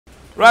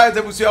Right,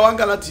 I see one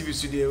Ghana TV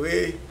studio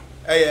way,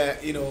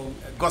 you know,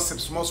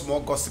 gossips,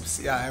 small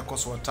gossips, yeah,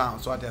 across our town.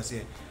 So I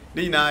say,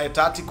 Nina,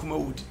 Tati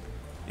Kumawood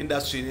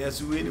industry, yes,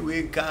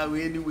 anyway,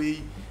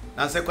 anyway,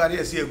 and secondly,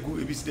 I see a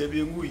good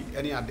ABC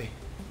any other.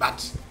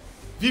 But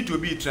it will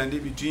be trendy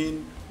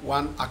between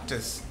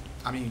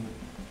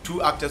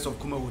two actors of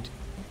Kumawood,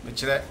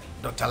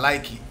 Dr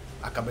Likee,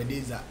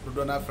 Akabedeza,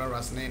 Dodona from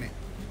Ras Nene,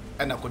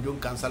 and a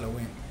Kojong Council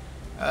Lilwin.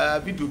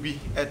 It will be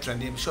a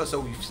trendy. I'm sure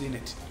so we've seen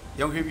it.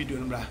 Young video,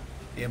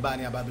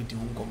 Ebani ababiti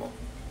hunkomo.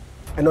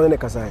 Eno nene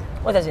kasai.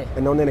 What is it?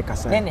 Eno nene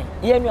kasai. Nene.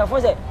 Ye mi afo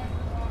se.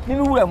 Mi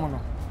wura mu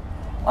no.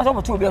 Wa so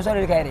botu obi o so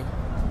re kai re.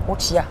 O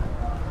chia.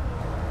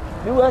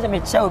 Mi wura se me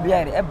chia obi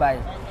ai re e bai.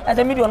 E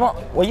se video no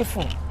wo yi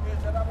phone.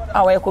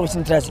 Ah wa ye ko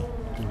sintrasi.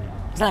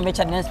 Say me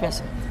chia the next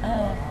person.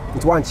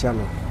 It one chia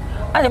no.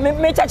 Ah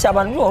me chia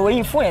ba no wo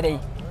yi phone e re.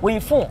 Wo yi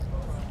phone.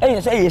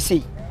 E so e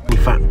say.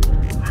 Nifa.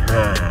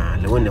 Ah,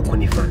 le won ne ko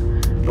nifa.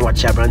 No wa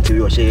chia brand we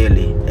o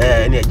shele.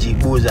 Energy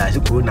boza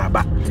sikuru na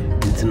ba.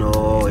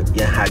 No,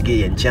 ya hage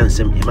ya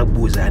chansem ya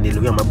mabuza ni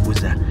lo ya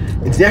mabuza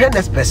nti ya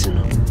next person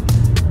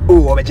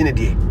oh obegine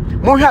die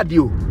mo hwa die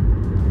o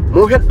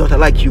mo hwa Dr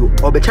Likee you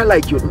obecha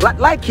like you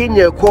like in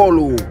your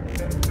call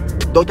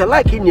Dr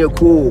Likee in your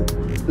call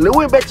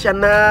lewe becha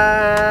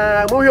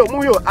na mo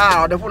hwa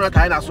ah the phone na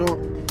tai na so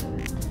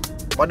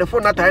o the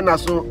phone na tai na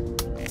so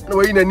na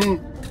we nani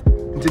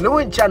nti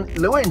lewe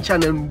ncha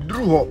na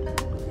nduru ho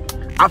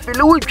afi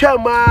lewe twa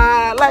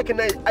ma like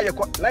na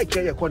ayeko like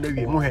ayeko na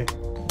wie mo he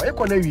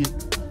ayeko na wie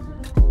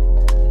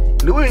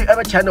Lilwin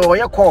ebe channel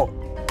oye call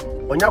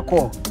onya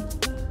call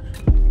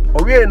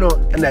owie no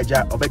na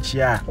aja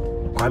obechia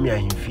kwame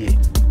ahemfie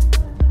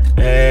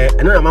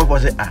eno na manfo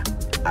se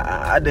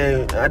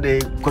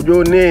ade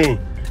kojo ne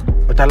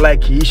Dr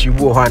Likee issue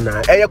wo ho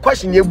na eye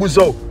question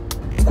ebuzo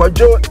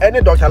kojo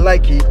any Dr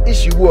Likee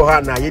issue wo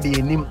ho na ye de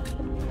enim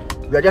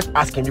we are just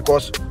asking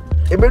because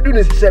ebedu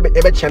ne se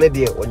ebe channel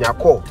de onya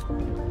call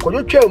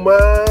kojo twama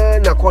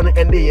na call no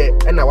ende ye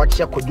na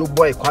wache kojo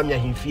boy kwame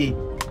ahemfie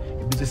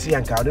to see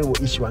and carry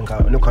issue and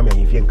no come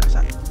here if you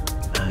can.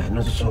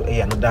 No, so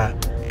another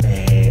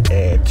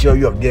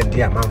theory of the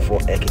dear man for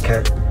a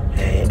can.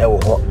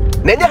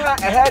 Nenya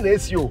a hand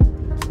is you.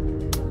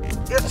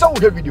 It's so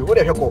good video. What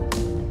the heck?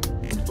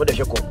 What the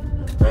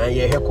heck?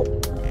 Yeah, heck.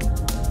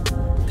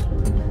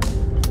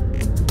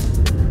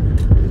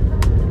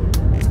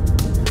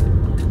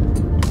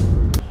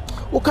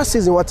 What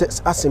season what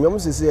ask him? I'm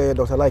going to say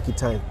Dr Likee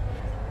time.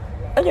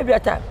 And you be a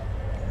time.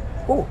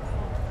 Oh.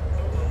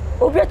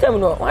 Obi atem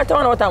no what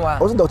time wa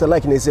also Dr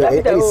Likee say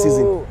any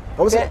season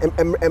I was say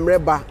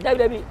emreba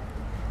dabi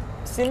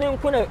sinin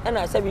kuna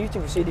na say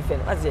YouTube so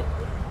different as say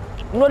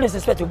no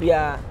disrespect obi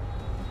a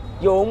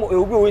you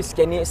obi always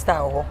scan star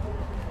ho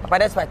but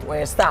despite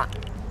we star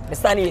the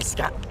star is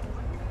star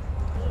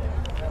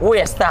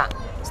we star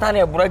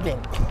na broken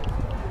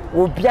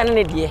obi an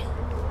ne de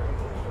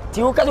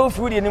ti wo ka so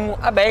fu de nimu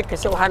abaye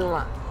kese wo hanu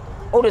a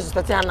o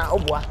disrespect hana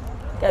oboa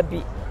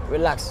dabi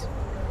relax.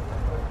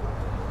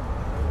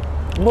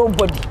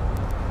 Nobody.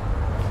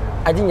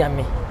 I didn't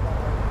me.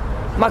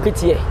 Market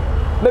here.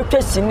 But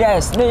question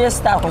yes, no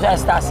star,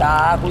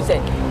 star, who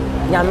said,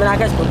 Yamina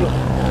gets produce.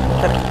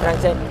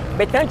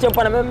 But can't jump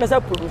on a member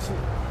produce.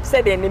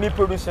 Said the enemy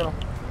producer.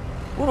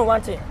 Who don't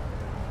want it?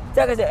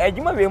 Tell us a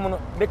human woman,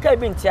 because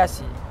being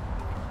chassis.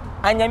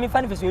 I am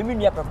fan of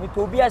Emilia,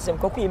 to be as some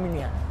cocky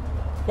Emilia.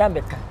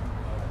 Yambeka.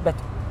 But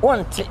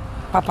one tea,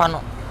 Papa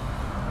no.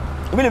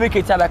 Will make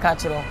it a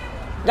catcher.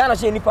 Gana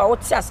say nipa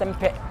what says and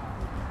pet.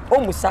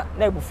 Omusa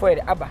na ebufo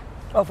ere aba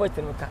ofo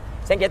tenuka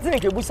se nketine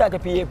ke busa ka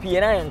pie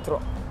na entro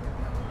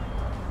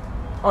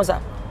onsa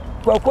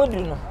ko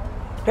kodru no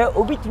pe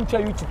obi timtwa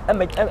YouTube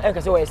e ka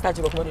se we start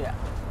ko modira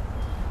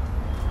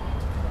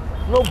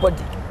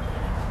nobody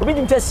obi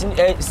timtwa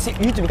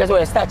YouTube ka se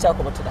we start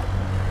ko modira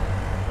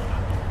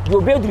yo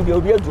bedru bi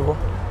obi adru ho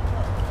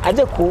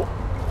ade ko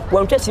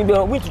won twesi bi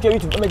obi timtwa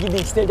YouTube e ma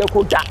gidi stage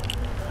ko da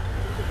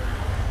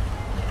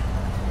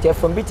te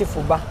from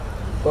beautiful ba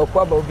ko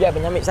aba obi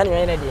abanyame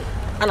sane na de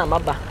ana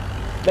maba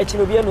but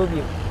you be no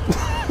be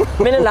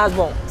many last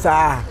one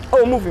sir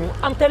oh moving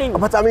I'm telling you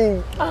but I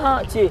mean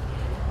che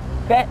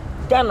pe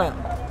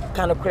Ghana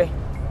kind of cray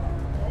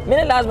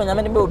many last one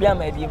am be obi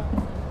am abi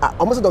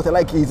almost Dr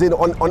Likee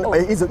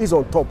is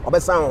on top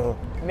obesan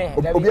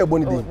obi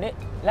agboni dey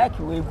like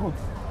we good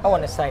I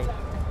want to side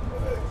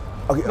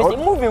okay but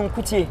moving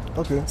kutie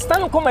okay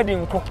stand comedy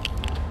nko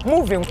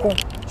moving nko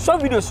show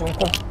videos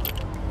nko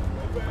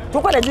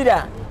to kwa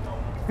Nigeria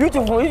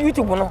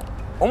YouTube no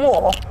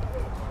omo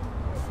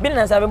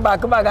Bina sabe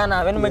back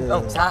na when me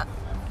sa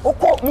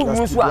oko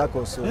mu so a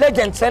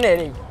legend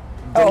senere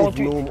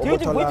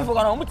YouTube for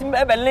na mutim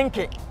e be link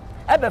e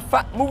be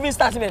fa movie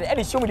stars me e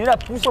dey show me na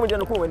push me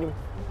no ko wani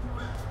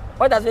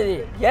what does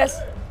it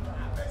yes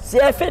see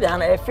I fed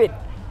and I fed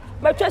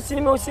my trust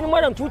cinema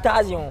more than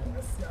 2000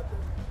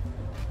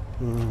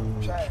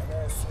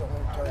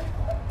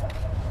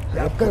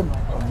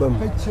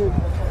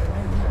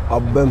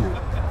 abam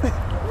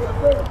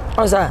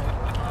onza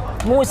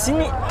mo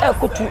sini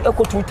eko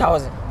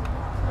 2000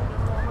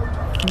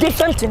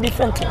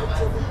 different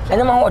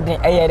and my word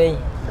a year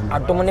I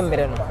don't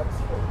know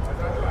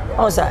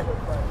also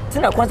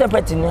tina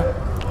concept no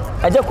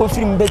I just go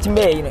film betting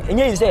bay and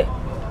you say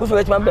who's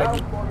with my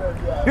bed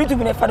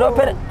YouTube in a father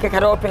open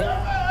open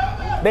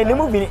then the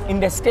movie in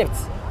the script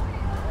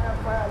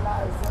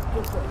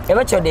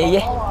ever your day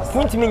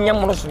point me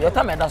yamono your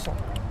time that's all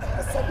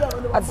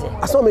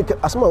I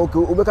saw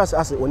okay because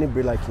as only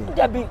be like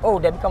that be oh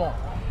that come on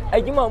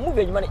Agyapong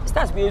movie money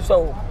starts be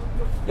so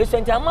you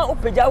sent a man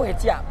up jaw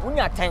here when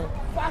you attend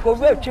go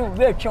very true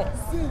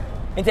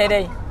into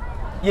day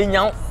you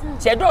know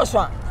say those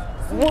one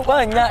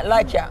one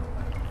like ya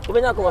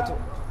when you go to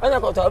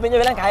when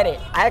you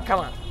I come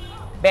on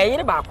be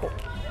in back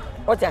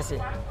what I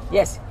say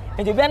yes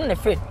and you be on the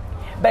fit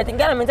but in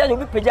Ghana mental you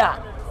be peja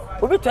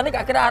we be trying to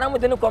get around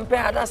with no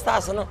compare other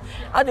stars no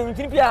I don't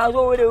think you are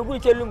over the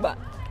good lumba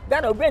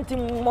Ghana be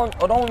team month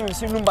or don't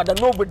see lumba that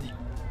nobody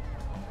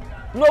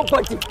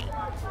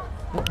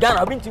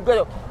Ghana been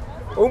together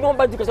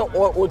nobody because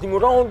or the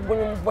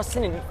wrong was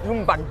in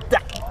lumba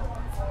that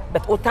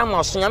but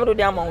otama so yamdo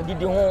de amount did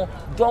the whole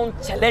don't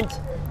challenge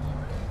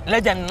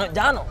legend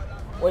Jano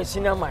or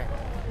cinema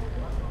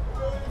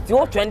the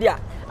whole trend there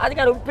I think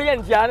I don't pay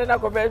and Jana na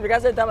compare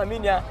because I time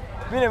minia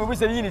we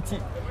say unity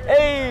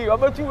hey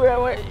about you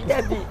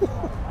get the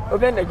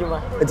obenda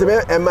juma it's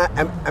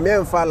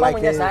a far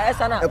like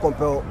a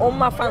compare all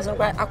my fans and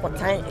quite aqua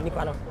time in the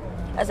panel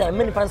as a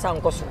many fans are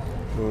cost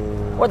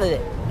what is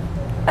it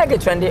I get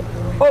trendy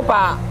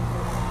opa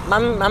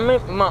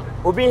mam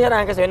obi here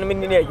and say no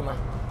mini juma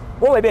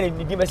what we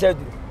be the message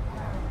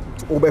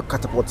obe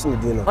catapult ni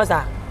dey no what's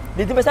that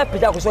the message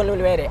pija ko so no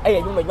were eh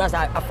you ma juma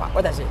afa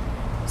what I say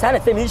say na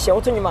tell me share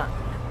oto nyuma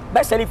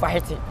best selling for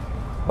hitting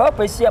ba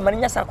pesi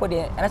amanya sako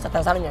de ana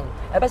satansa no nyan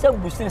e be say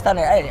boosting star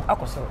na eh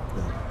akoso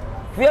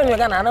fi onyo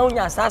ga na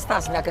unya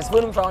stars na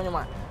kasfo no fa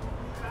onyuma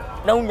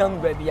na unya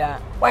ngba bia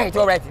why it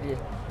all right there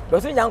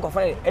because unya nko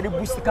fa e de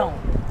boost kan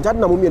jad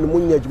na mo mi no mo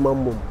nya adwuma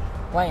mbom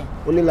why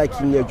only like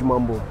nya adwuma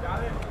mbom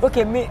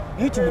okay me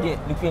YouTube de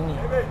lupeni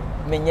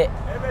menye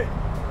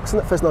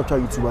first now try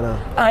YouTube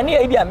na ni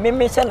e bia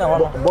me channel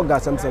ho boga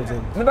something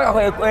me ba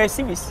ko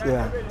series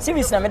yeah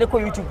series na me de ko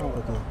YouTube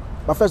okay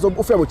but first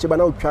o fe mo cheba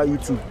na o try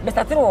YouTube me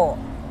start no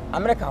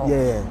America ho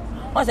yeah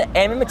I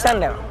say me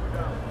channel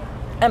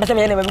I'm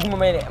saying me be kuma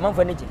me man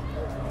for nje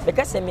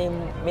because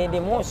me the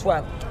most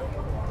one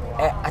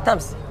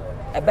attempts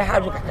e be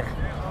hard kakra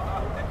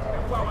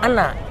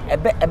ana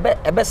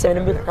e be se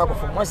me be kakra ko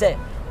for mo say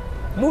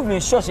movie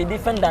shots is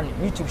different than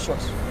YouTube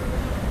shots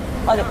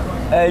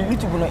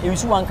YouTube no you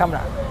see one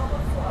camera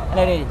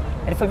and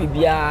then for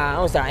bia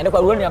on say and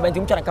ko run about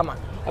him trying camera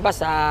e ba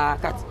sa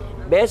cut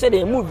be say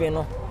the movie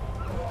no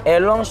a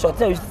long shot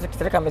you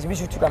three cameras we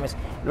shoot two cameras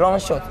long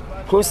shot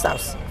close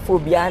ups for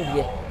behind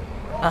there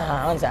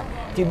answer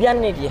to be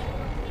an idiot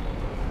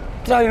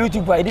try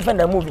YouTube by different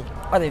than movie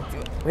what it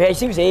we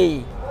see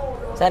say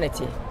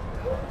sanity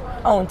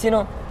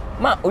tino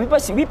ma obi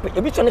pass we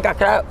trying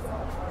kakra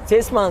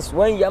 6 months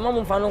 1 year ma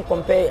mo fa no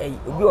compare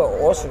obi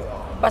o so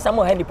pass am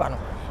handy pa no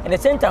and the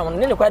same time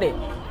ne kwade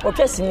o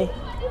twesini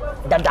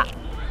dada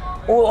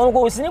o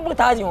go sini bu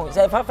 1000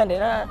 say 500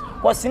 na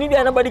ko sini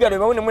bia na body guard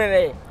we no mo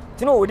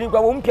tino odi kwa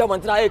wo mpia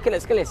montra e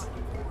keles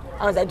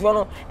answer to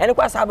no ene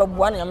kwa sa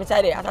babu na yam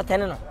side ata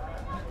 10 no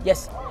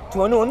yes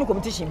to no onu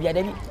competition bia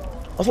da bi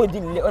also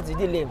delay what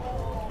delay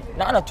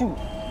na 2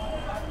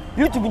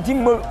 YouTube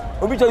team mo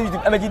obi to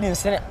YouTube amaji din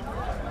sene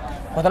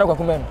kwatara kwa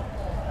kuma no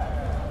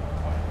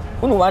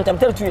unu one time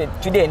tell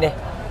today ne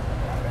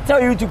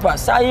tell YouTube pa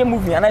say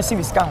movie and I see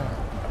this can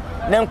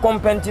na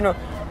compent no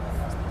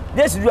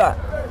this do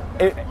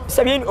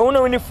sabi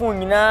onu ni phone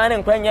nyina na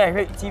nkwa nya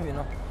hwe TV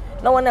no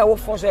na wana wo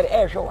phone so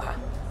e hwe wa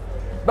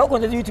ba ko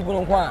YouTube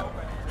no kwa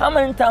how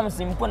many times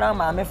impo na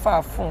ma me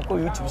fa phone ko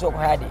YouTube so ko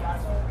hade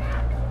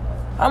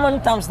how many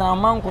times na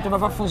man ko to ba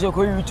fa phone so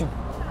ko YouTube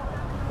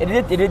e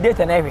de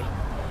data na hwe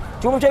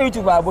tu mo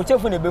YouTube abo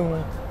chefo na be hu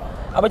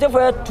abo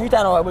chefo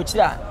Twitter na abo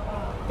chira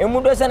e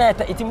mu do se na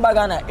itimba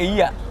ga na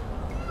eyi a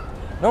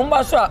no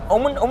mba so a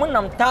omun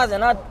nam 1000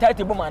 na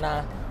 30 bu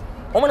mana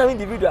omun na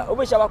individual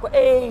obo sha ba ko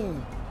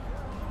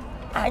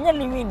anya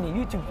Lilwin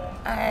YouTube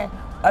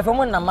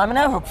afomo na ma me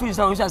na free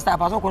so star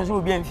pass ko so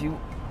obi anfiu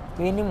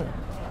ko enimu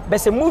be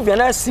se movie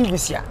na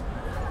series a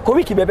ko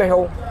wiki be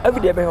hewo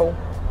every day be hewo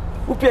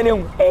upia ne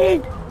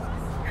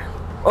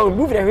hu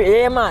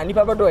movie na ma ni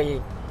papa do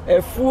ye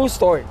a full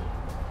story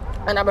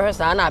and abe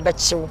sa na abe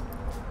chiw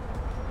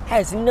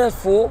has no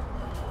full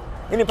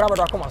ni papa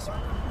do akoma so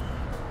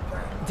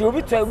ti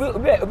obi to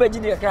obi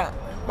gidi ka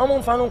mama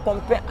mfa no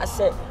compare as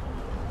a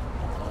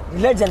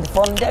legend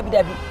from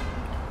David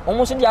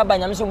almost the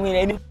abanyam so mu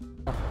ni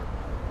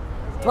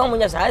Tuwa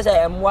mwenye sa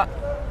ya mwa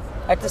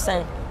ati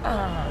san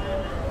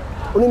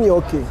oni ni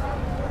okay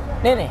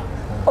nene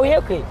oh yeah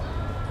okay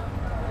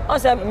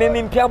asa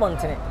me mpia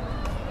bontene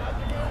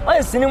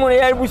on sini mo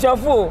ya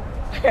bushafo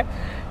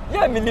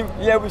ya minim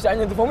ya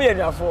bushanya to fomu ya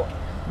dafo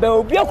be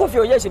obi akofi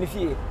o ya hye ne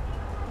fie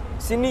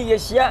sini ye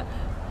hia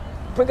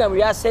program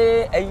ya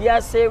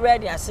say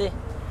ready ase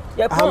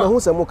Yeah, who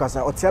say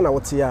Mokasa or Tiana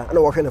what here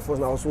and walking the first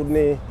now so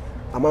ne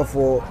amount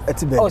for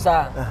Etibe. Oh, sir.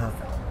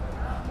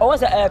 I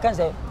was I can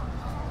say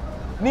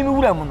Mimi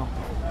Wuramuno.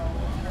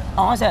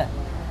 I was a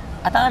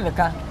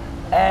Atameka.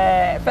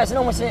 First,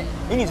 no one say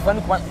in his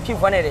fun, chief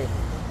one day.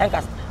 And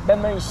cast, but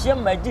my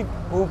shame my deep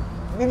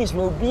English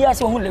will be as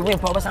who live in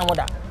Papa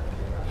Samoda.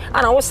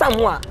 And I was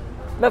somewhere.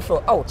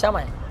 Before, oh,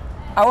 Chama.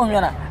 I want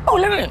to oh,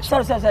 Lilwin,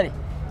 sorry.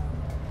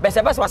 But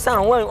the best was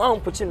sound one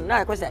put in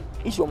now because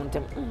issue on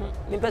them.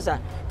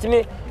 To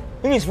me,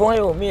 English for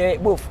you, me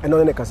both. And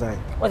on the Kasai.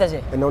 What I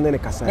say? And on the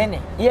Kasai.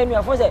 Nene, yeah, me, I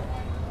was a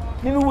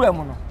Mimi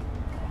Wuramuno.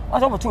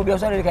 What's up to be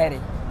sorry, carry?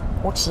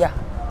 What's ya?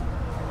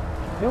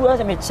 You was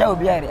a child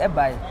behind it,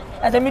 by.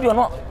 As a medium,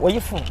 not where you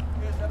fool.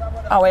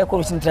 Our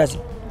course interest.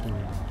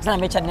 It's not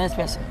a next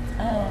person.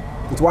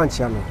 It's one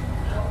channel.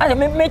 I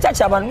may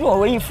touch about you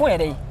where you fool,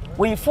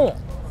 where you fool.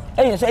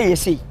 And you say, you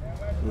see.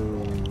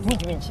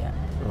 Meet me, okay.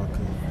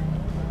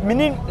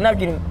 Meaning, not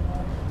getting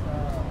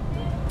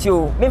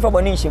to me for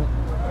Bonishim.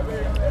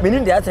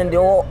 Meaning that and they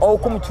all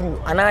come through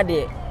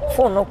another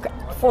phone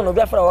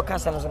of our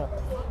customers.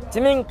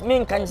 To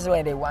mean countries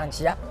where they want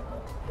ya.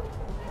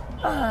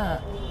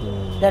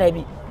 That I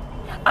be.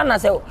 And I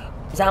say,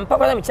 I'm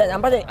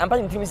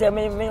passing to me, say,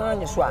 me on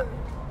the swap.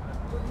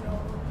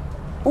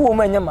 Oh,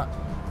 my yama.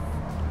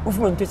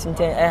 Ufum to Sint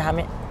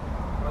Hammy.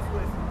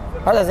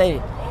 What I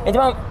say, it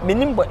won't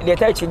meaning but the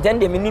touch, then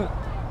the meaning.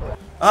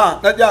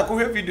 That ya ko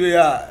video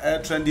ya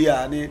trendy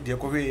ya ni de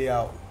ko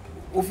ya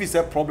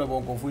office problem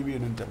on confirm you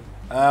them.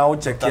 We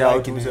check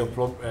out to say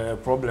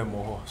problem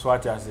or so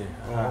what I say.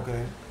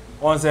 Okay.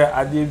 On say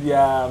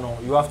adebia no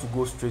you have to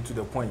go straight to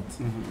the point.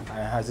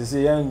 As I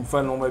say yan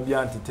fan no be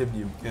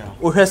anti-tabium.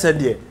 O hwe se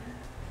de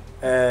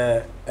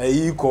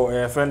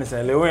ko friend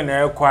say Lilwin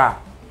na ekwa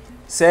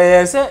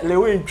say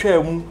Lilwin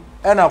twa mu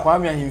e na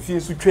kwame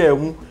ahemfi so twa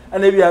mu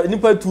na bia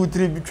nipa 2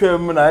 3 bi twa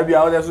mu na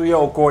bia wo so ye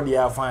o call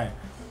dey fine.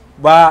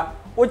 Ba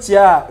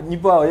Ochia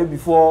nipa o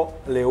before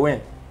Lilwin.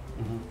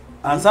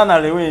 Ansa na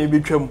Lilwin be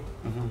twam.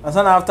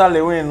 Ansa na after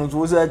Lilwin no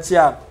so say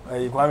chia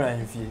Kwame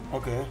Ahemfie.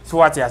 Okay. So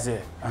what you say?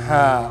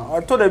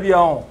 I told them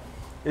on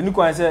any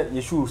kind say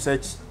you should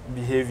search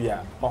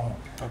behavior.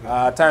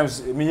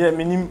 Times me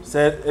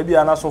say ebi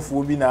anaso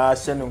fo bi na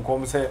ahye ne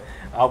nkom say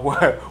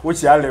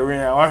Ochia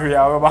Lilwin I we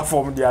are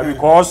form there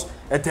because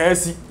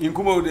etesi in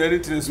Kumawood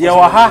everything. Ye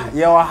wa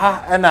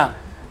ha na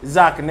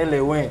Zach ne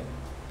Lilwin.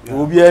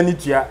 Obi ani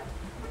tua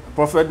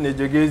Prophet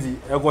Nejegezi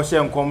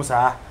ekwohye nkom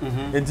saa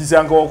enti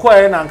anka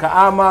okoye na anka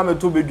ama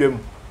meto bedwam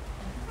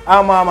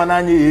ama na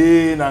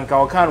anye na anka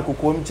okan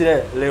kokom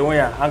kire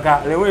Lilwin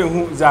anka Lilwin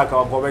hu Zaka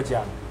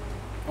okobechia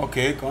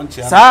okay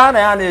konchia saa na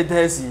ya na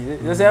etasi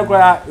yese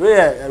kwa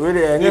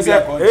we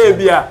nyese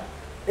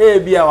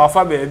ebia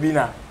wafa ba bi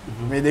na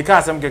me de ka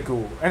asem keke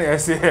o ene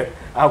ese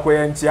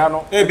akoye nchia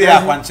no ebia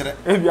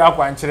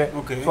akwanchire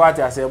okay so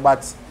ati say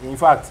but in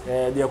fact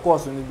the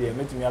course no dey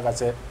metumi aka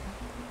say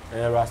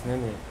Ras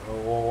Nene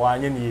or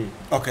any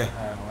okay.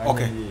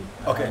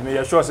 Me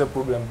you sure say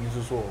problem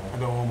is so.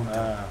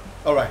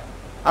 All right.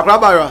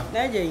 Abrabara.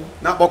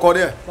 Na boko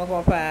there.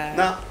 Boko pa.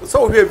 Na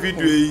so we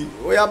video yi,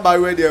 we ya buy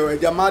we there,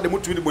 jama de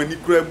mutu ni bani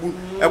kura bu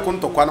e ko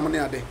ntokwa na me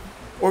ade.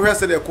 O hwe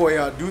say the call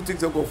ya, do you think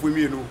so go for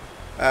me no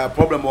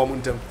problem o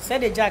muntem? Say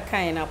the jack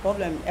kind na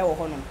problem e wo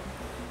hono.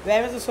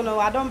 Where so no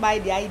I don't buy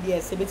the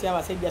idea say beti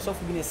I say be so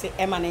for be say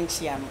emanent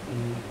chia no.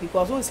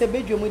 Because won say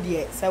bedwom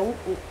de say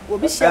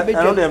obi share bedwom.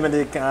 I don't dem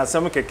dey can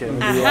asem keke.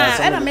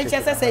 And I make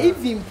say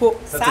even po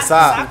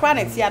sa kwa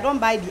na I don't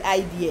buy the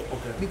idea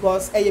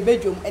because e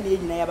bedwom and e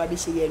nyina ya ba be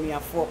share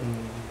anuafo.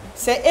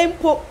 Say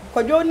empo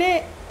kwadwo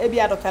ne e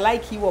bia Dr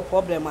Likee wo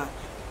problem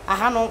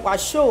aha no wa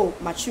show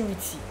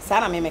maturity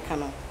sa na me meka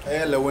no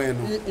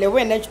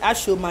Lilwin I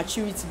show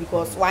maturity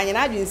because why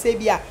na adwin say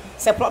bia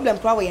say problem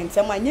pro we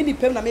ntem anye ni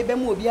pem na me be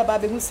mu obi aba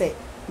be hu say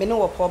me no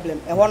wo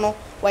problem e ho no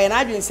why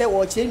na adwin say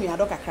wo che nua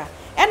do kakra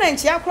e na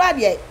nchia kra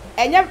de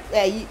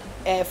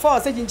enye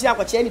force ginchi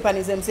akwache nipa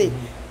ne sem say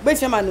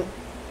betima no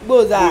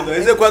boza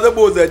eze kwaza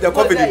boza ja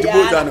confident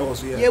boza na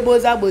oso ye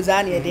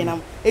boza na e dey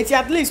nam eti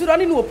at least we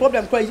don't know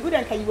problem pro you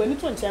dey kan you ani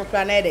to nchia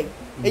kra na e dey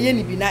eye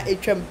ni bi na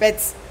etwem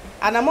bet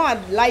and I'm more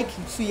like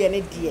to ye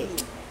ne dey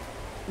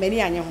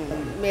many anya ho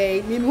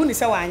me hu ni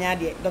say wa anya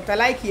dey Dr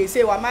Likee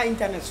say wa ma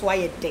internet so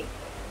ye dey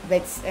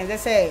but and they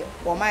say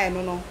wa ma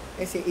no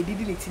they say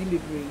edidi le tiri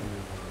mebre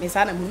me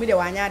say na me dey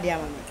wa anya dey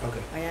ama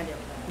okay anya dey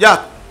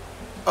yeah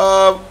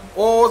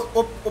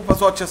o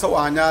person chese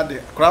wa anya dey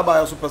kraba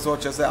ya so person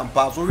chese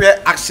ampa so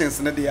hwe actions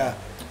ne dey a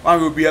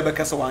wan we obi e be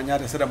kase wa anya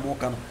dey say da mo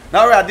ka no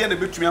na we ade na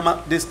betumi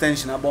ama this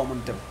tension aba mo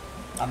ntem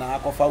ana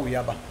akofa we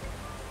aba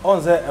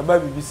on say eba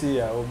BBC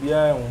ya obi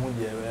a hu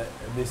de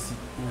be si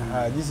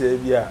ji say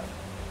bia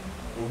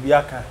obi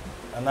aka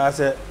ana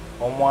say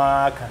omo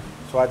aka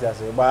so aja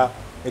say ba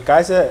e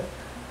kai say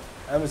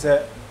am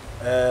say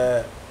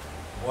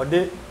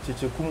ode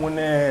chichekumu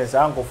ne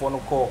sa ankofo no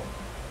call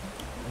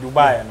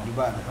Dubai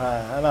no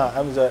ana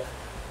am say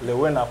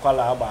Lilwin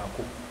akwala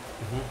abako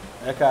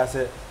e ka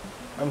say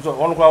am so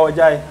one kwa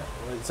wajai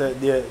say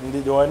the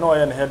no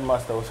yan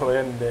headmaster so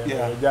yan the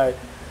wajai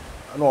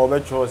no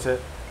obetro say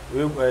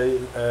we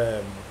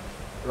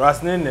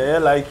Ras Nene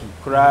Likee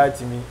cry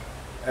to me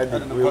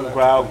we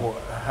cry go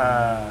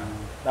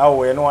that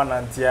way no one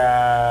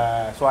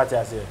antia so what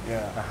I say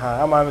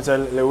am I say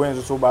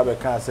Lilwin so ba be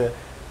kan say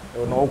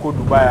no ko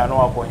Dubai no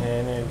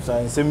akohen ni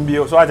nsem bi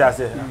so what I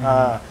say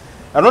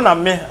eno na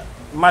me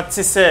mate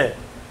say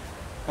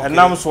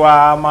enam so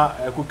ama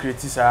ku create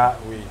sa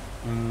we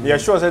they are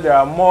sure say there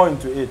are more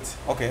into it.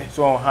 Okay.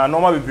 So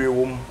normal be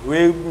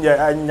we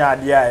nya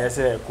ade a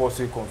say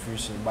cause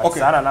confusion but okay.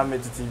 Sana na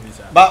met TV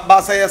sa.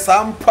 But say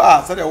some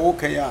pa say the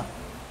okay ya.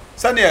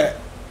 Say the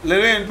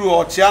Lilwin do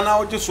o chia na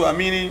o jesu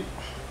amini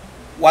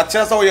wa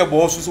chia say we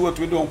boss so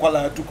we do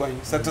nkwala tu kwan.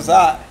 Say to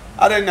say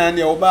ade na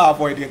ne o ba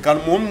avoid kan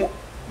mum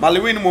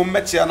Lilwin mum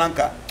me chia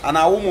nanka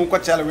ana wo mum kwa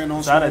chia Lilwin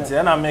no so. Sana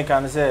tie na me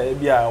kan say e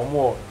bia o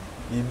mo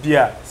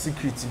ibia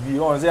secret bi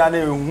on say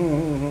ana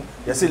hu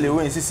yes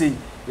Lilwin sisi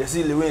yes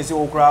Lilwin say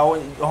okra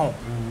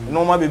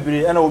no ma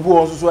bebre ana obi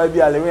won so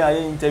bia Lilwin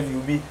aye interview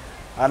bi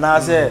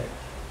ana say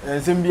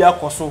nsem bia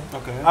koso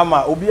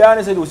ama obi a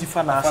ne say de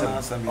osifa na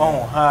asem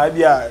ha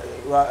bia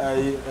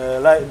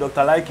like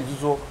Dr Likee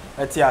so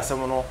eti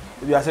asem no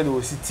bia say de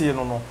ositi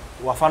no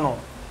wafa no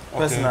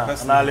personal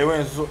na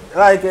Lilwin so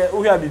like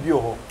we have bibi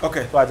ho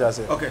okay so I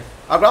say okay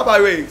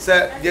agraba way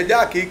say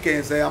jeja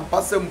keke say am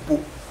pasempo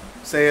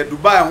say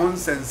Dubai hon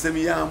sensem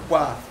ya mpo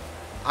a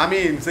I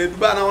mean say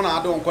Dubai na wona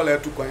adon call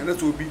to kwan na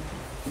so bi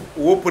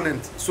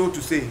opponent so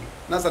to say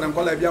na say dem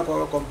call e bia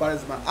ko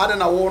comparison ade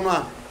na wo no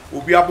a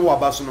obi abo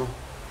wabaso no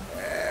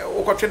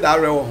ukotwe da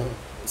re wo ho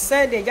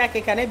say the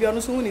jake kan e bi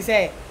onu so huni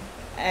say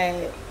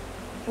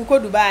uko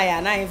Dubai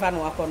ya na himfa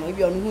no akọ no e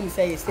bi onu huni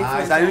say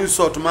statement ah say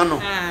sort man no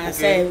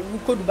say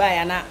uko Dubai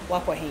ya na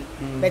wakọ he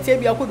but e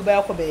bi akọ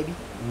Dubai akọ baabi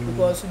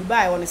because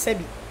Dubai won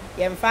sebi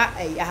yemfa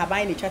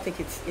ahaban ne twa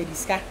ticket e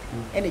diska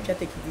e ne twa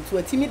ticket to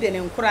atimi de ne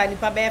nkora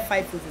nipa be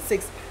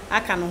 546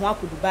 aka no ho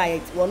akọ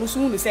Dubai wonu so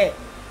huni say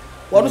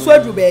wonu so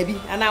adu baabi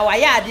ana wa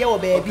ya ade wo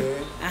baabi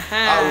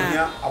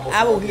aha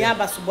awo hia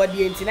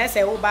basobode enti na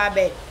say wo ba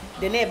be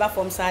de na eba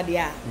from sade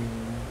a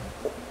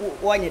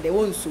wonye de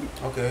wonsum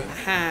okay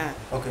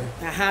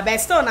aha but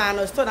still na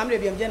no still na me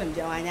biam jenam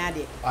je anya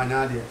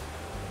ade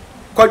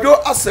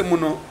kodwo asemu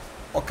no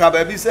oka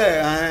baabi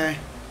say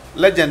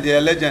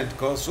legend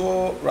cause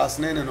so Ras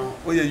Nene no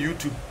o ye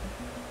YouTube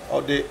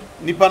or the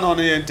nipa na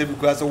no ye interview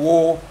kwa say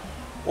wo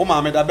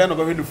ma me da be no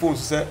be hwe phone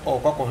say o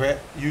kwakohwe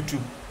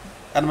YouTube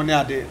and money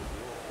ade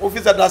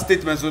officer that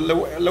statement so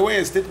Lilwin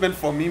a statement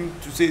from him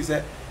to say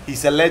that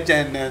he's a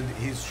legend and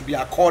he should be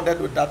accorded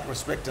with that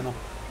respect, you know.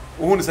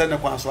 Who said the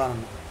Kwanswan?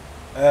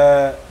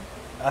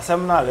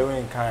 Asem na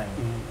Lilwin kind.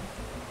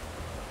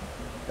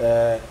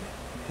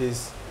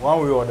 He's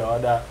one way or the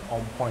other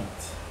on point.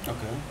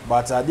 Okay.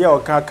 But idea o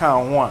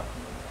kan one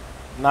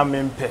na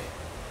mempe.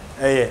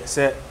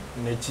 Say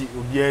nechi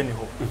obi ani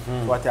ho.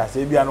 What I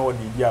say bia na o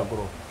di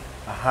agro.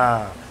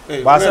 Aha.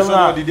 But asem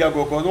na di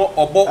agro ko no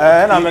obo.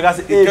 Na me ka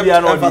say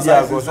bia na o di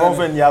agro. So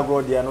fen di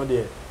agro dia no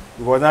there.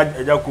 Because na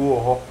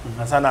Agyapong ho.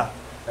 Asana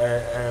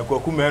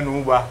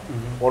kwakumenu ba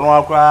ono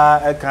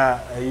akra eka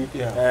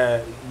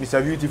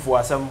Mr Beautiful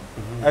asem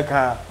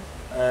eka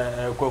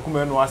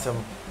kwakumenu asem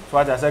so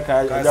aja say ka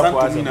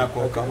Agyapong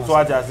asem so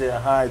aja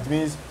say it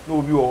means no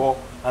obi wo ho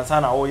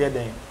ansa na wo ye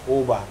den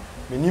wo ba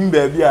menim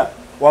ba bia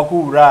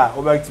wakura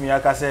wo ba kitimi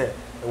aka say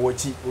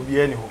wochi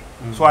obi ani ho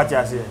so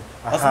aja say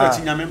asana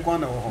chi nyame nkwa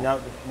na wo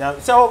ho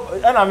so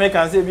ana me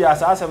kan say bia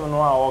asem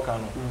no a wo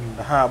kan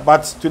no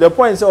but to the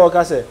point say wo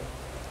ka say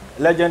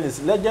legend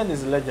is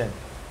legend.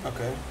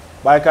 Okay.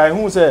 But I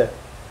who say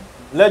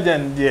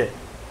legend there.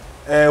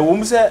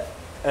 Wom say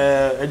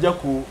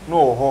Agyapong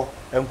no ho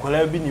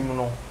enkwala bi nim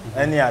no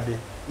any ade.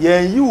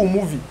 Yen you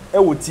movie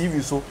wo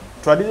TV so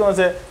traditional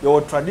say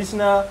your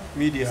traditional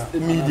media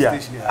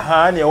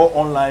and your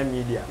online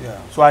media. Yeah.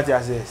 So I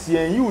say see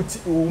yen you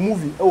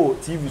movie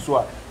TV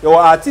so your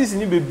artist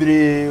ni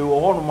bebre wo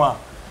ho no ma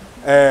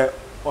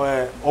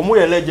omo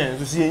ye legend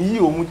so see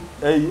yen omu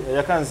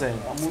ya kan say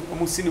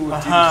omu sini wo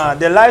TV.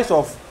 The lives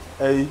of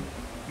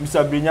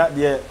Mr Brenya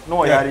there no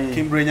yari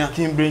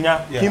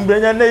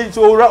Kimbrenya na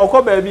so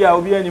okoba bia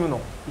obi anim no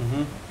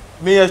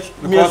me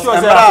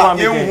sure say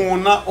yenhu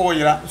na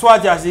oyira so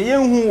ajase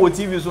yenhu wo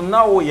TV so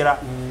na oyira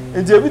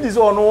enti ebi dis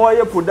ono wo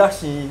ye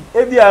production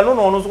e bia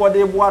no so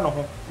wode boa no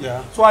ho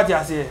so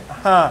ajase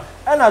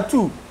and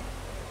two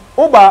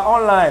oba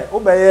online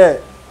oba ye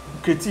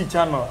critique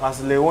channel as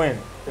Lilwin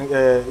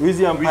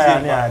Wizzy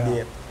Empire ne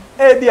ade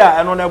bia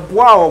eno na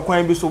boa o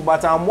kwan bi so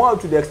but am more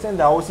to the extent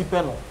that o si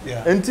pe no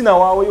enti na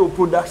wa wo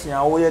production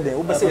a wo ye den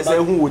wo be say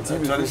hu wo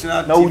TV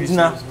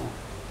na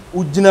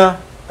ugina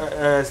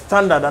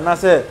standard and I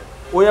say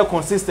we are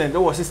consistent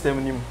our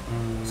system nim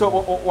so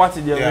what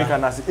the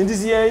American as enti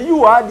see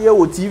you are there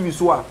wo TV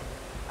so a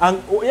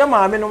and ye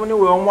ma me no ne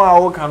we omo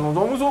a wo kan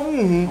no so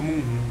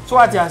so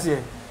what you say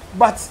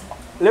but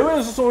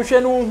Lilwin so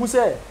hwe no hu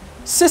say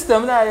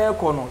system na ye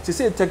ko no to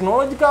say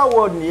technological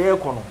world ni ye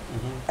ko no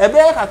ebe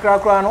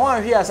kakrakra no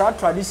wan hwe as a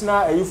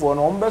traditional ayifo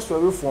no ombe so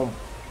reform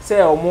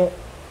say omo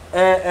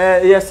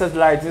yes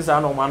satellite is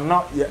no man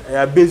na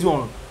based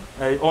on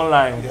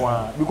online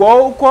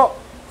because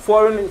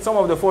some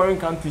of the foreign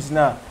countries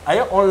now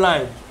are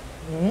online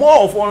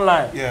more of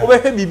online over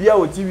here bibia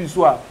o TV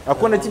so a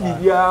connect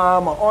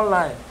bibia ma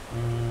online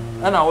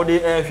and how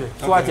they air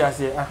so what you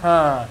say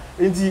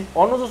enti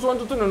ono so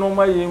ntoto no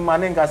normal yin ma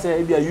ne nka say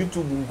e bia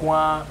YouTube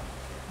nko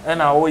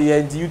and how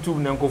ye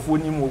YouTube na nkofo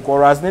ni mu ko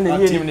Ras Nene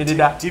ni enim ne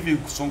dida TV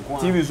so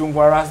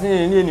nko Ras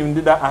Nene ni enim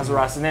dida as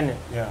Ras Nene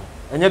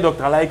enye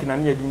Dr Likee na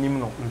ne nim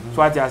no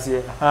so what you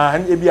say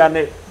e bia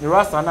ne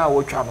Ras na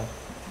wo twa no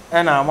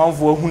and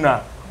amanfo ahu na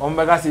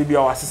omega say bia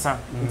wasesa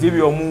nti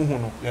bia omu hu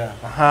no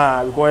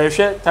because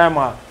e hwe time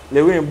a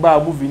Lilwin ba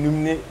movie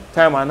nim ne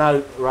time na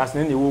Ras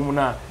Nene wo mu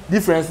na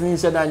difference ni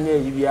said that nye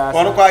bia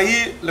one kwa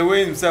he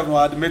Lilwin himself no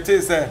admit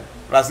say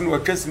Ras Nene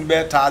was tracing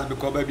better task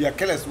because baby a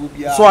careless will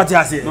be so what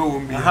you say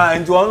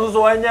and you also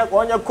so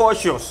onye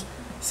cautious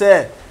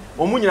say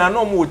omu nyina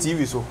no mu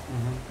TV so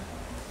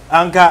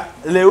anka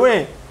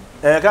Lilwin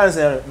can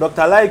say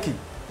Dr Likee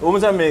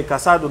omu me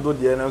kasado do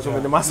de na so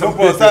me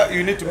master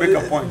you need to make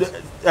a point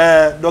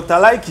Dr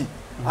Likee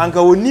anka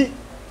oni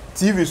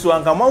TV so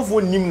anka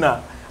manfo nim na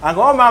anka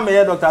o ma me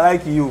Dr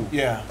Likee you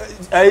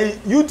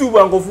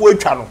YouTube anko fu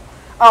atwa no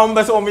a o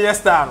be se o me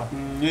star no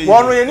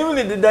wono ye nim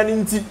ne deda ni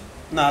nti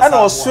and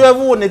o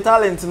swerve ne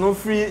talent no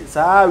free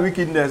sa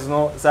wickedness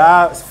no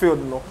sa field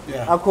no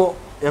ako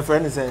your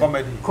friend say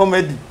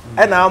comedy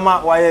and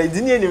ama why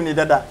dini nim ne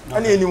dada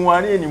and enim wa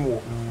ne enim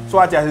wo so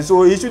what I say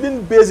so he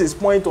shouldn't base his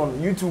point on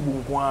YouTube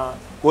nko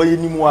or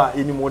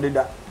enim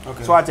deda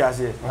so what I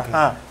say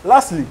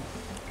lastly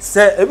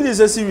say every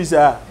say series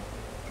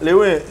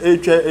Lilwin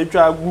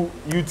etwa gu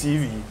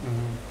UTV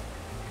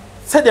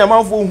say the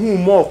amount for who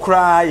more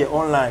cry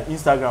online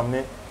Instagram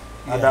ne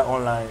other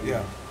online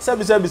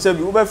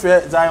sebi we be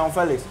free Zion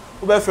Felix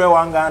we be free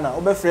Wangana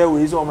we be free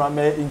we is on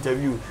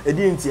interview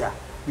edintia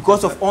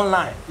because of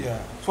online so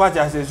what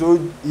I say so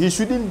he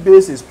shouldn't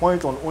base his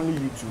point on only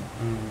YouTube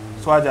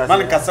so I just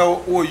man kasa o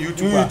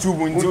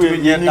YouTube until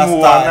ye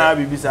nimu na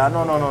bibisa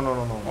no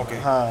okay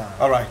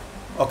all right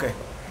okay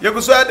you go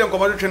so add them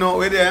come to no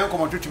we dey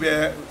come to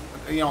be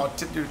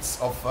tidbits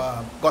of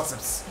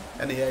gossips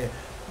and here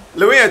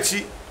Lilwin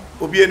achi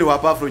obi eni wa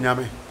pa fro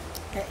nyame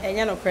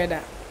enye no credit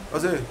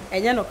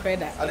enye no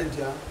credit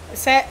alentia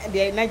say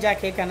the Niger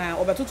cake na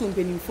obetoto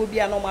mpanimfo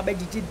bia na o ma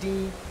bagigi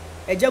din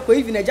Agyapong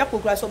even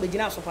Agyapong kura so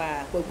begina so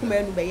pa kuma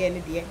enu be ye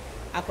ne de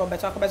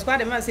akrobeto kwa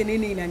de man say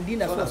nene na ndi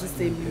na so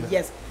system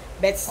yes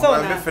but still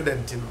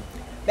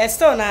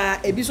na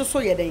ebi so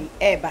ye den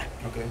eba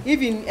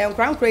even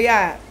enkwankro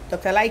ya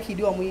Dr Likee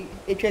di omo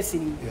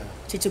etwasini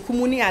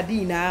chichikumu ni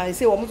adi na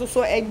say omo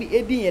so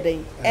ebi ye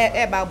den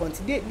eba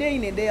abonti dey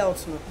in a day out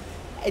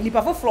no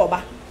nipa fo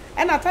floba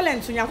e na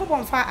talent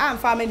nyankopon fa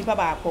amfa ma nipa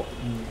ba akọ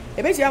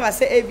ebe ti aba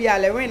say ebi a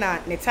Lilwin na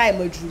ne time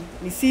adru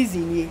ne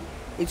season ye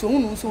etu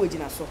hunu so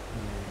wagina so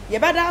ye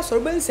bada so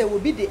ben say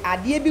obi de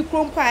ade bi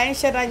krompa a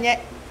enhyeda nye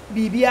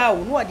bibia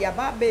wo no ode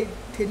aba be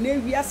tene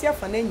wiase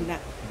afa na nyina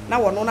na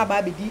wono na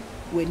ba be di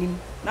wanim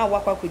na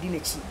wakwa kodi na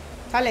chi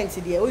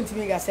talent de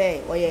ontimi ga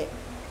say oye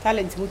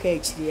talent mu ka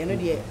echiri eno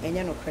de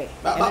enye no kre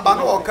ba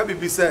no o ka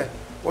bibi say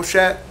wo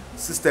hwe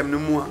system no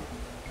mu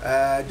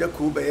a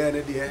Jaku be ye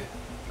ne de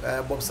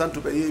Bob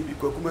Santo be ye bi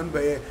Kwakuma be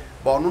ye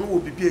ba ono no wo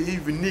bibi ye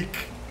unique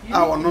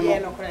a ono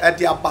no e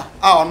de aba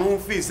a ono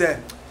fi say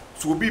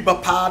so obi ba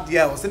pa de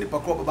o se ni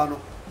pakro baba no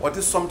what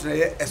is something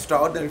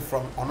extraordinary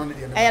from ono ne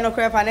de no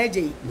kre pa na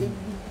je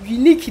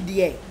unique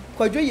de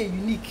kwadwo ye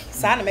unique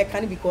sa na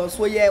meka because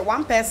we ye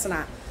one person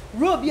a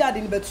role bi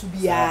ade ni betu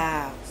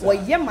bia wo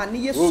ye mane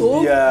ye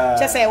so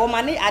che say wo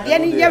mane ade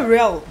ni ye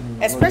real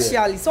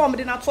especially so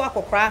omde na to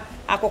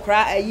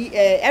akokra ayi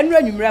enu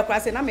anwumre akra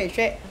say na me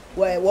hwe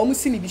wo mu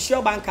sini bi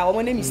sure banka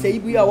wo na mi say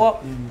ibu ya wo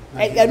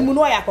enu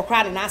no ya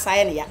akokra ne na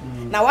asaye ne ya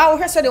na wa wo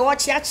hwe so de wo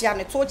chiachia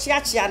ne to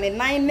chiachia ne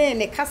nan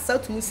ne kasa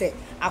tumu say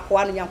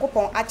akoa no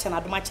Yankopon ache na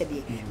doma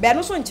chede be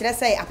no so nkire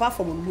say apart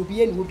from no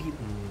bi eni obi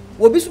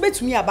obi so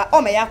betumi aba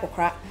o me ya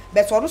akokra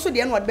but ono so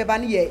de no de beba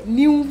ne ye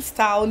new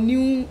style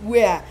new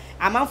way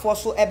amanfo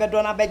so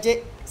ebedo na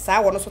beje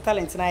saa wono so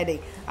talent na ide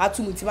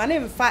atumutima na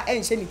mfa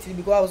enhye ni tiri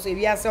because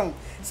we ase on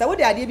sa wo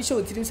de ade bi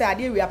show tirim say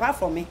ade we apart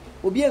from me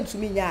obi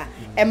antumi nya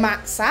ema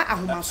saa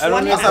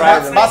ahomaso ne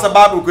basa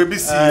babu ko bi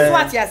si so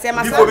ati ase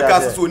ma saa bi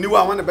ka so ni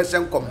wa wan be hye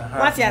nkom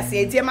wati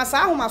ase enti ema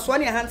saa ahomaso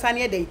ne hanta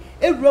ne ide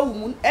ewura wu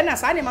mu na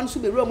saa ne ma no so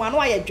be wura mu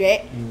anu aye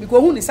dwe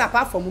because hu ni sa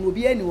apart from no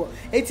obi ani wo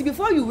enti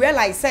before you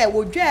realize say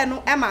wo dwe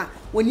no ema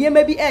woni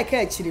ema bi e ka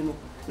akiri no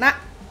na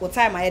what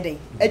time I dey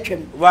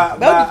atwam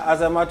ba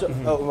as a matter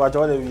what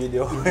the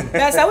video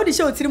yes I would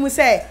show tirimu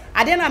say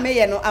ade na me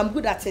ye no I'm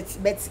good at it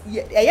but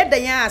ye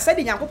dan ya say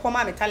de Yankopon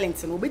ma me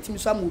talent no obetimi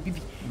so am obi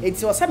bi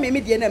enti o say me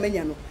de na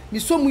manya no mi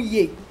so mu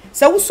ye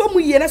se wo so mu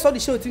ye na so de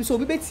show tim so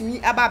obi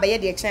betimi aba ba ye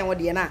de chen wo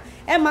de na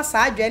e ma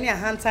sa adwane a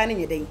hanta ne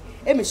yeden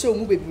e me show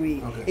mu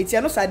bebre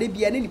etia no sa de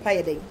bia ne nipa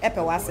yeden e pe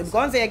wa se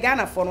gonze ye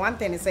Ghana for no one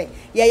thing say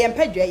ye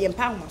yempedwe ye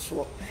mpa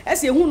homaso e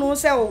se hu no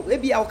se e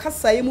bia wo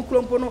kasa ye mu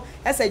krompo no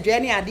e se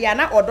dwane ade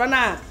na odo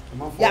na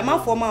ya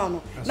manfo ma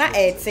no na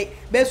ete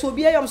be so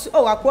bia yom so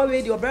akwa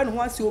we de obra no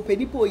ho ase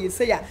openipo oye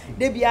se ya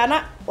de bia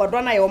na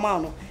odo na ye ma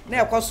no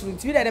na e kwosuru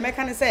ntimi de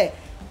meka ne se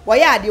wo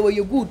ya ade wo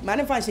ye good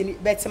man fa nhye ni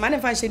bet man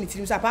fa nhye ni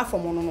tirim so apart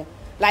from no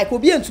like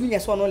obi antumi nye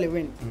so no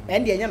Lilwin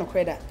and de enye no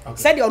kreda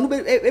said de onu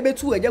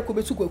betu agya ko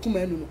betu kwaku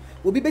manu no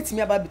obi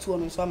betimi aba betu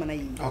no so amana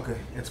yi okay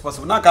it's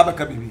possible na ka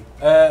beka bibi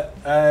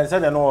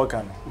said no work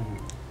no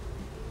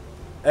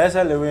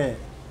say Lilwin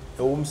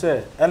ewum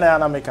say na ya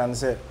na me kan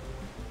say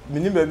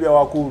mini ba bia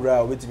wa ko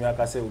wura obetimi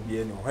aka say obi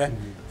eni hwe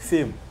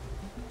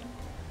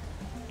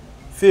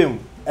film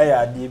ya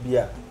ade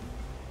bia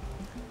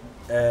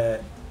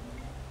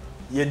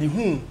ye di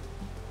hu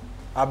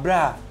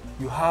abra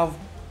you have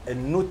a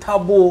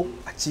notable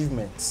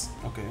achievement.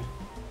 Okay.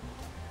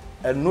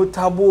 A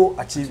notable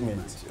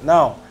achievement.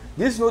 Now,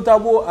 this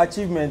notable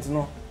achievement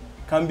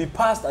can be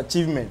past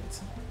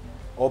achievement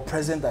or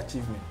present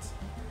achievement.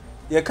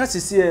 You can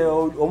see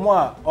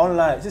omo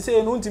online.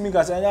 Say no ntimi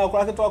ka say anya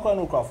akwa keto akwa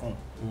no kwa phone.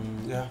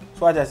 Yeah.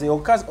 So I just say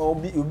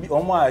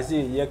omo I say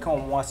you can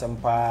omo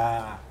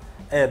asempa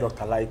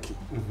Dr Likee.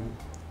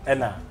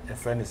 Ena a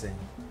friend is saying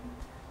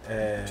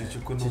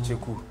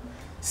Chichiku.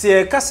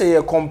 See ka say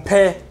you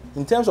compare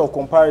in terms of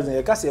comparison,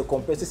 you can say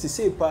compare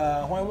say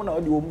pa why mo na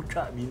odi wo mu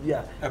twa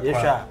bibia ye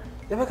hwa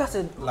you can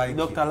say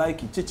Dr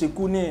Likee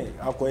Chichiku ne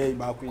akoye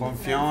ba ko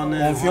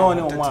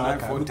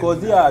confione because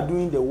they are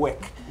doing the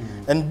work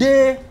and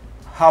they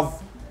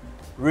have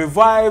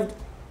revived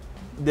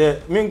the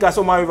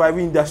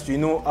reviving industry,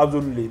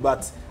 absolutely,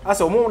 but as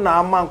a woman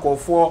na man call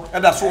for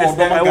that's so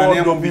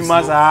don't be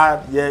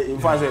massa in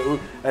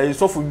fact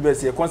so for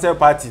best concert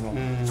party so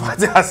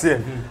what I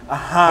say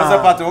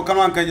concert party o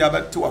kan kan ya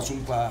beto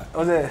asumpa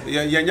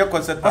ya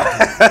concert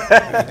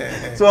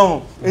party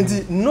so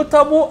the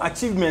notable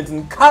achievement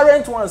in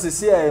current ones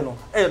is here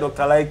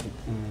Dr Likee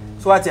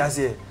so what I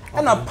say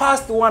and a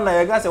past one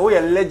I guess we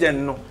a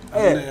legend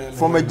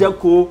from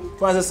Agyapong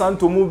from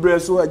Santo Mubre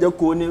so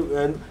Agyapong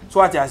ni so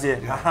what I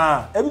say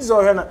every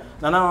so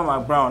na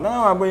Mama Brown na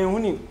Mama Brown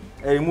huni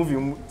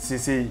movie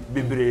say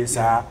bebre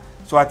sa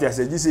so what I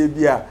say this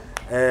bia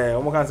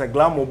omo kan say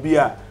glamour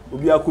bia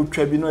obi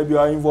akotwa bi no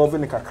bia involve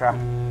in kakra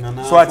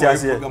so what I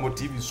say program on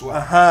TV so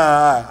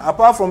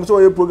apart from so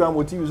a program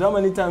on TV so how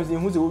many times in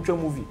who say watch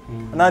movie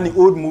na the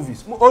old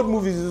movies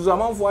is so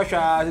man for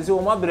sha say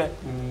o mabre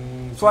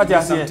so what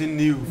I say something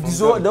new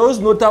so those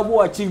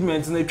notable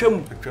achievements na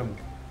twam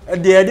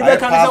they be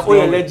can say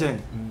a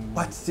legend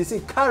but they say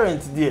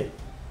current there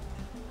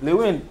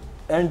Lilwin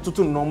and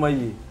tutu normal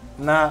ye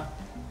na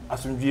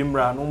asundwe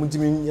mra no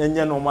mutimi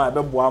enye normal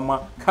be boama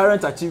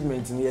current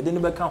achievement ni ye de ne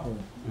be ka ho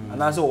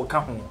ana say o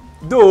ka ho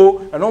though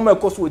and all my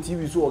course with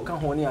TV so o ka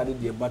ho ni ade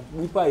there but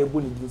we pa e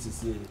boni din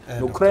sisi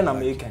no cry na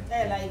American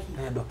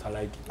Dr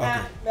Likee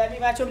okay baby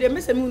ba chobde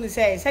mese mu ni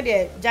say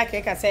de Jack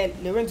e ka say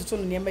Lilwin tutu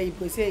no ne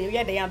yi say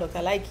ye de yan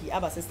Dr Likee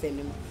aba system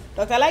ni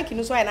Dr Likee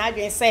no so na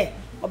adwen say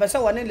obese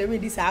woni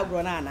Lilwin di sa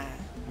agro na ana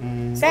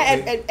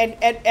say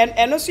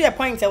and no so your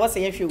point say what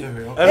say you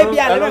maybe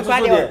I never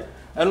quite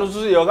and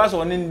also you guys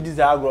on in this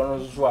agro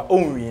no so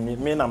own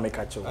win me na make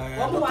catch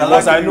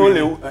because I know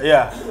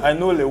I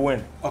know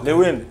Lilwin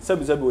Lilwin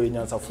sabi we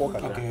nyansa for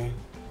kakra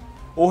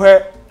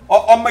okay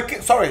on my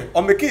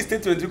key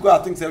statement I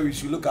think say we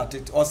should look at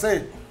it or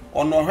say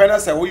on no hwe na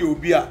say we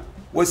obi a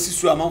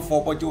wasisu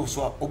amanfo budget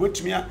so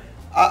obetumi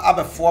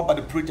abefo by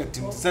the project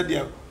said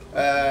the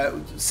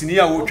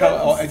senior wo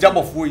twa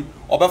Agyapong yi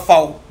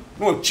obefa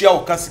no chia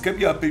oka sika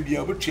bia pa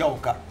bia obetua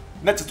oka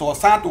na tete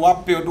san do wa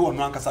build wo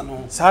no ankasa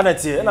no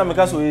sanity na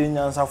meka so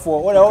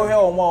nyansafo wo hwe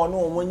omo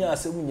no omo nya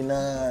asem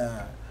nyina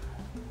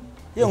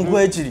ye ngu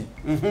agiri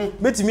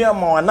betimi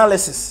ama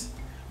analysis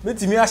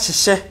betimi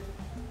ahyehye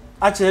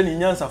a kire ni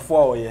nyansafo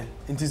a wo ye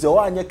ntize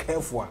wo anye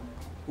careful a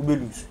wo be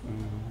lose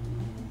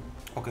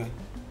okay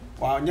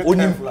wa anye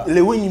careful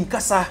Lilwin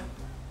kasa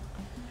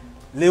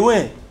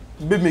Lilwin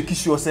be make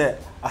sure say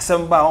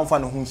asem ba on fa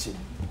no hu hye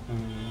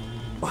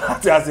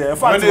what I say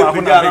fact wa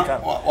ko na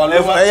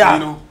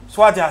America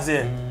so what I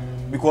say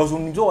because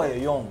when you are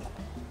young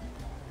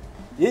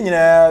ye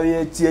nyina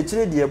ye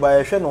tiechire de ba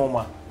ye hwe no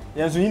ma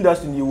ye so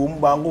industry ni wo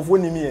mba ngofo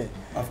ni mi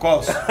of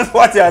course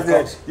what I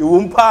say you wo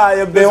mpa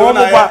ye be wo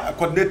mpa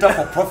coordinator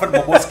for Prophet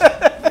Boboski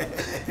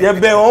ye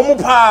be wo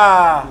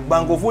mpa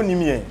bangofo ni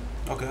mi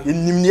okay ye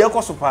nim ne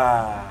ekoso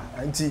pa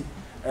anti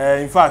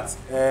in fact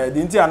the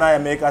nti ana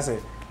America say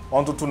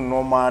on to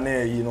normal na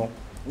yi no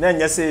na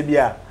nya say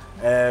bia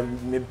a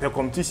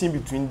competition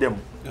between them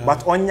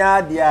but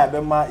onya dia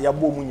be ma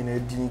yabo mu nyina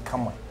din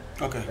kama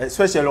okay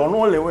especially on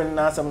only when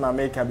na some na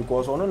America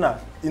because ono na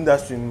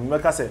industry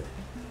make say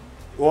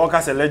o ka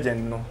say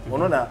legend no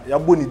ono na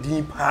yabo ni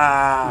din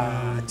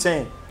pa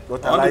chain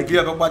Dr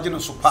Likee be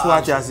budget so so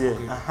what you say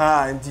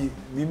aha nti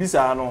bibi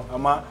sa no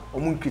ama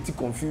omun create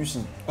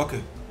confusion. Okay,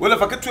 well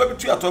if I get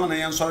to at all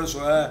and sorry so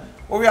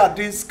we are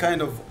this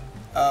kind of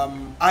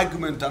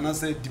argument and I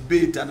say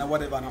debate and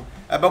whatever now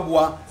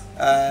about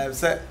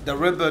say the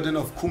red burden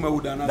of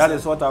Kumawood and that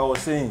is what I was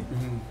saying.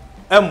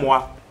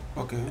 Emwa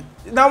okay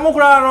na mo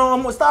kura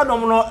no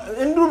stardom no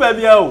nduru ba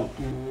bia o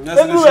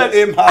nduru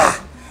aim high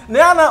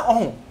na na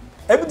oh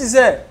ebi ti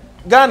say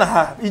Ghana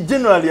ha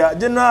general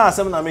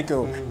asem na make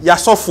o ya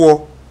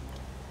sofo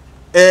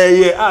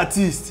ye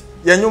artist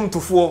ya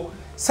nyomtofo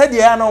said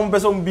ya na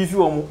mpeso mbifi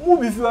o mu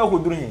bifi wa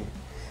koduru hin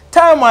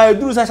time I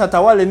do such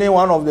Atawale name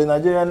one of the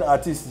Nigerian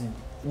artists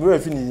very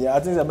finish I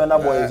think the Banda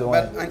Boy is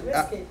one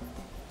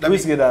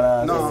Whiskey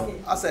that no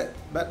I said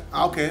but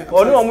okay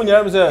oh no mu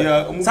nyam say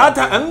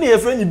sata am na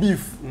friend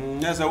beef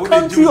yes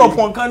country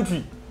upon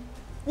country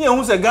ni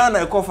ehun say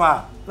Ghana e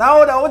kofa na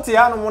wo da wo te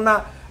ya no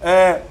na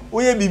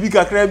oye bibi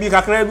kakra bi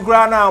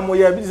kra na mo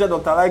ye bi say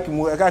Dr Likee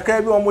mo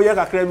kakra bi o mo ye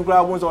kakra bi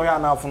kra mo so ya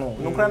na afuno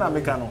no kra na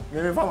meka no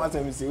me fa ma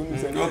say me say unu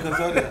say okay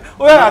sorry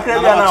oye kakra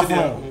bi na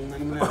afuno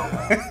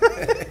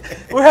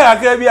oye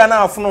kakra bi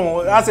na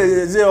afuno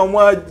ase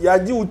omo ya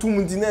ji utum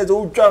nti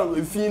o twa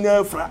fi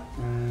na fra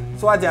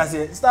so what you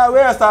say star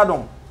where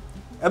stardom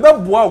ebe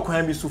boa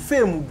okwan bi so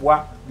fame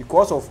boa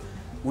because of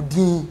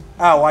udin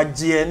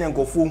waje ne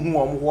nkofo hu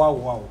omo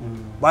ho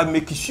but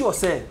make sure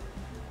say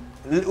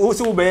o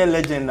se wo be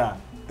legend na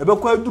ebe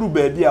kwa duru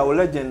baabi a o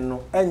legend no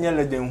enye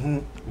legend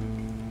hu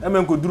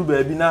eme nko duru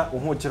baabi na o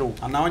hu kire wo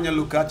and now onye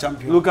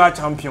local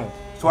champion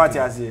so what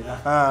you say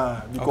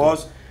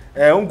because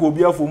nko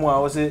bi afo mu a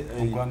o se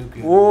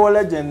o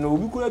legend no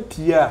obi kura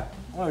pia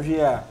won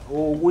hwe a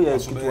o ye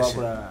kitu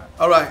akura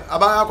all right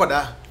aba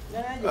akoda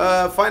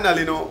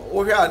finally no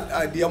o hwe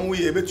idea mu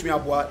ye betumi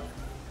aboa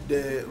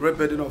the red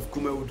burden of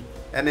Kumawood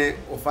and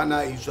final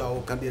issue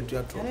I can be a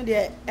theatre. And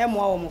the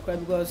more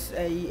because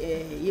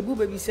you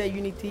baby say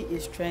unity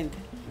is strength.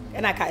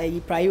 And I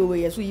can prior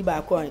way as we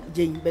back on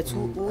Jane, but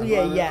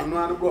yeah,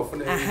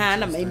 aha,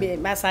 na maybe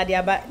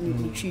Massadia back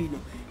in Chino,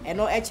 and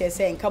no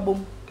HSA and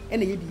Kabum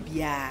and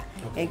ABBR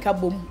and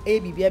Kabum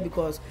ABBR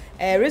because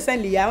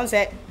recently I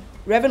said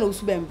revenue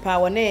subem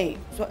power name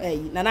so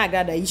Nana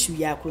got the issue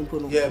ya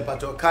Krumpono. Yeah,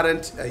 but your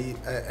current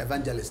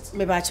evangelist.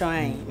 Me ba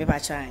trying.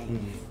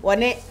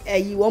 One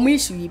one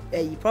issue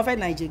Prophet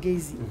Niger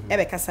Gazi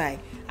ebe kasai.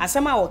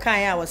 Asema wo kan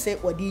ya wo say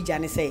wodi gya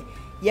ne say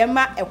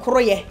yema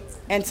ekoroye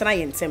entena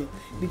yentem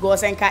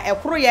because enka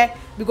ekoroye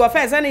because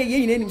first na ye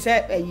nyina nim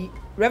say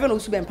revenue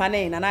subem pa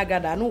na Nana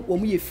got no wo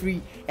mu ye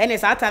free and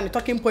it's that time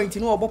talking point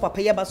no obo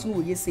papa ye ba so no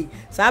wo ye say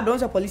sa don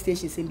say police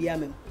station sem bia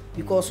mem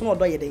because no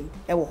do ye den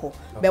e wo ho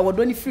be wo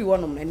do ni free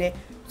wonom ne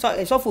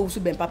so for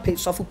subem pa pay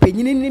so for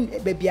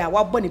penyini be bia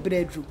wa bo ne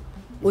breadru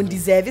on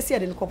deserve say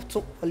den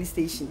to police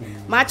station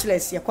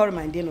matchless ye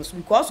remind us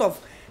because of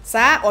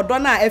sa odo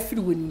na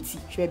afiri woni nti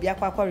hwe bia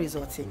kwa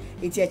resort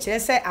enti e kire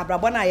say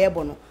abrabo na ye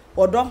bo no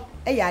odo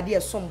e ya de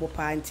sombo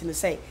pa nti no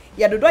say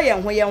ye dodo ye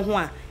ho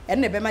a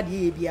ene be ma de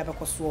ye bia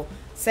bekoso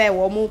say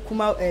wo mu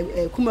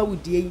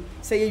Kumawood yi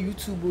say ye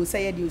YouTube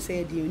say ye de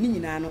ni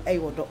nyina no e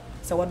wodo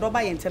say wodo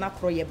ba ye ntena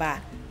kro ye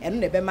ba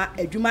ene be ma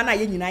adwuma na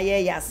ye nyina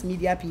ye as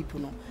media people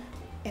no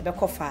e be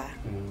kofa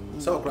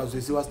so cross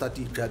we see what start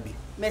it be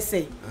me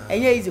say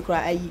enye easy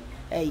kra ayi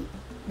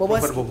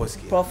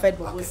Prophet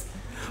Boboski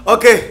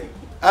okay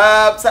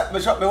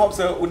me hope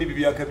say oni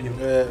bibia ka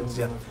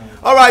biem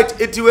all right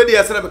it we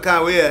dey say be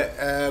kan we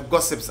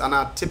gossips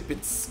and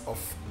tidbits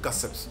of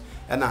gossips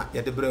and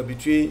ya the break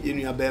between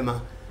Enua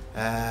Bema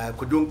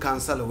Kudun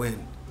Council Lilwin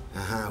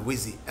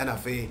Wizzy and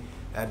afi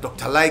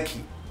Dr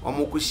Likee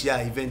omoko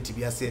shia event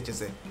bi ase eche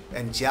say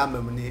enchia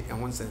mamni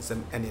ehon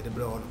sensem ene de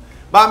bre ono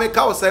ba me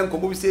ka o say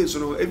nkomo bi say so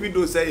no even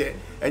though say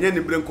enye ne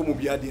bre nkomo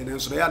bi ade ne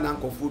so ya na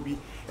nkofo bi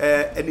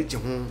ene je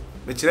ho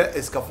me kire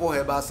eskafo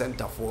heba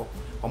center for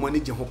omo ne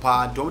je ho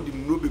pa don di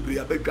no bebre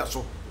abadwa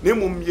so na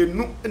mom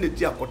yenu ene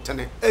di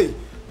akotene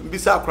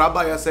mbisa akra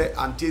ba ya say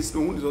antis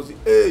no hu so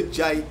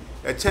jai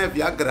chen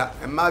viagra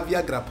ma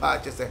viagra pa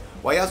che say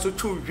wa ya so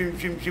twu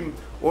hwim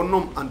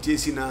onom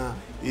antiesi na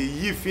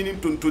yi finin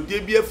tontodie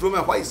bia from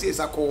a why say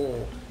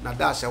sako na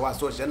dasha wa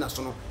so she na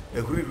so no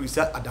ehuri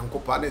sa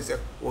adankopa na say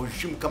o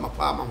hwim kama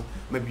pa ma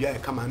ma bia e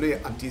kama no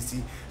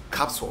antiesi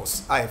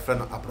capsules I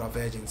friend abra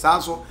virgin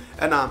sanso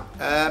na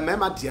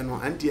mema de no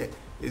ande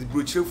is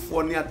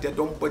brochefo ne ade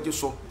don boje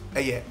so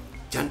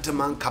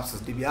gentleman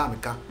capsules de bia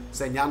ameka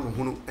say nya no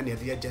hunu ene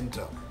de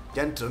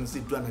gentle nsi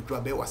du na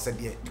dwa be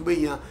wasede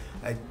tubenya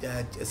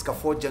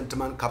escafo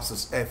gentleman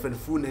capsules friend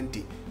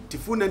funenti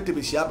tifunenti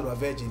be shia abra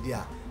virgin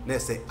dia na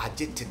say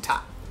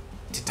agitita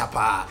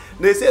titapa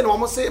na say no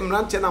mo say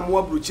mranche na mo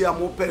abruchi a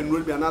mo pa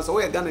enuro bia na so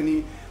we Ghana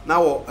ni na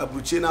wo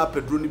abruchi na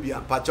pedro ni bia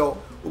pacho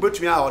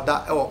obetumi a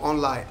order e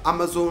online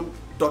amazon.co.uk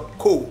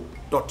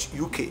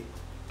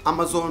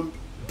amazon.co.uk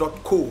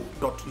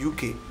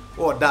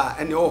order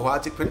any ho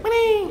ati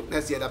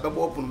na say da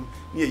bebo opun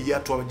ni eyi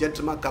ato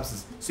gentleman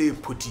capsules say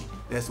poti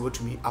na say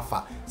wetumi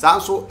afa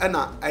sanso e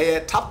na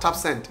tap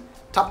send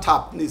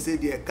tap ni say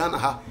de Ghana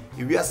ha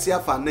ewiase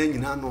afa na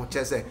nyina no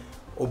che say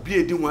obi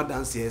edi ho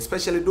dance here,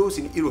 especially those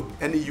in Europe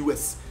and the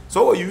US.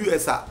 So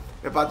US are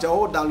me pa che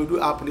ho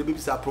download app ne be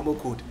bisa promo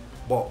code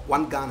but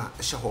 1 Ghana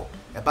e ho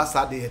e ba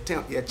sa de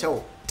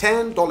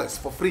 $10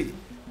 for free.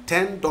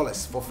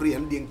 $10 for free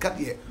and the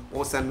nkade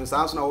or send me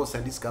sounds na or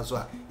send this caso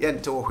a ye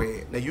nte wo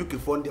hwe na UK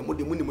fund dem mo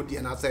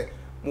de na say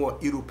more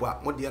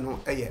Europe mo de no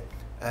eye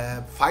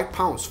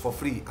 £5 for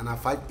free and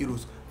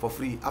 €5 for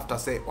free after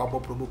say wabo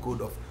promo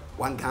code of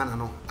 1 Ghana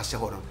no ahye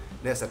ho no.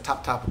 There's a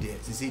tap there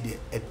see there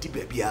e di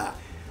bia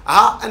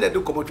and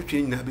the come to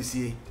train na be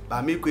see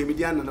ba me ko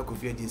media na ko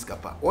fi dis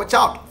kapa. Watch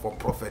out for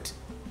Prophet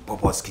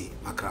Boboski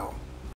Makrao.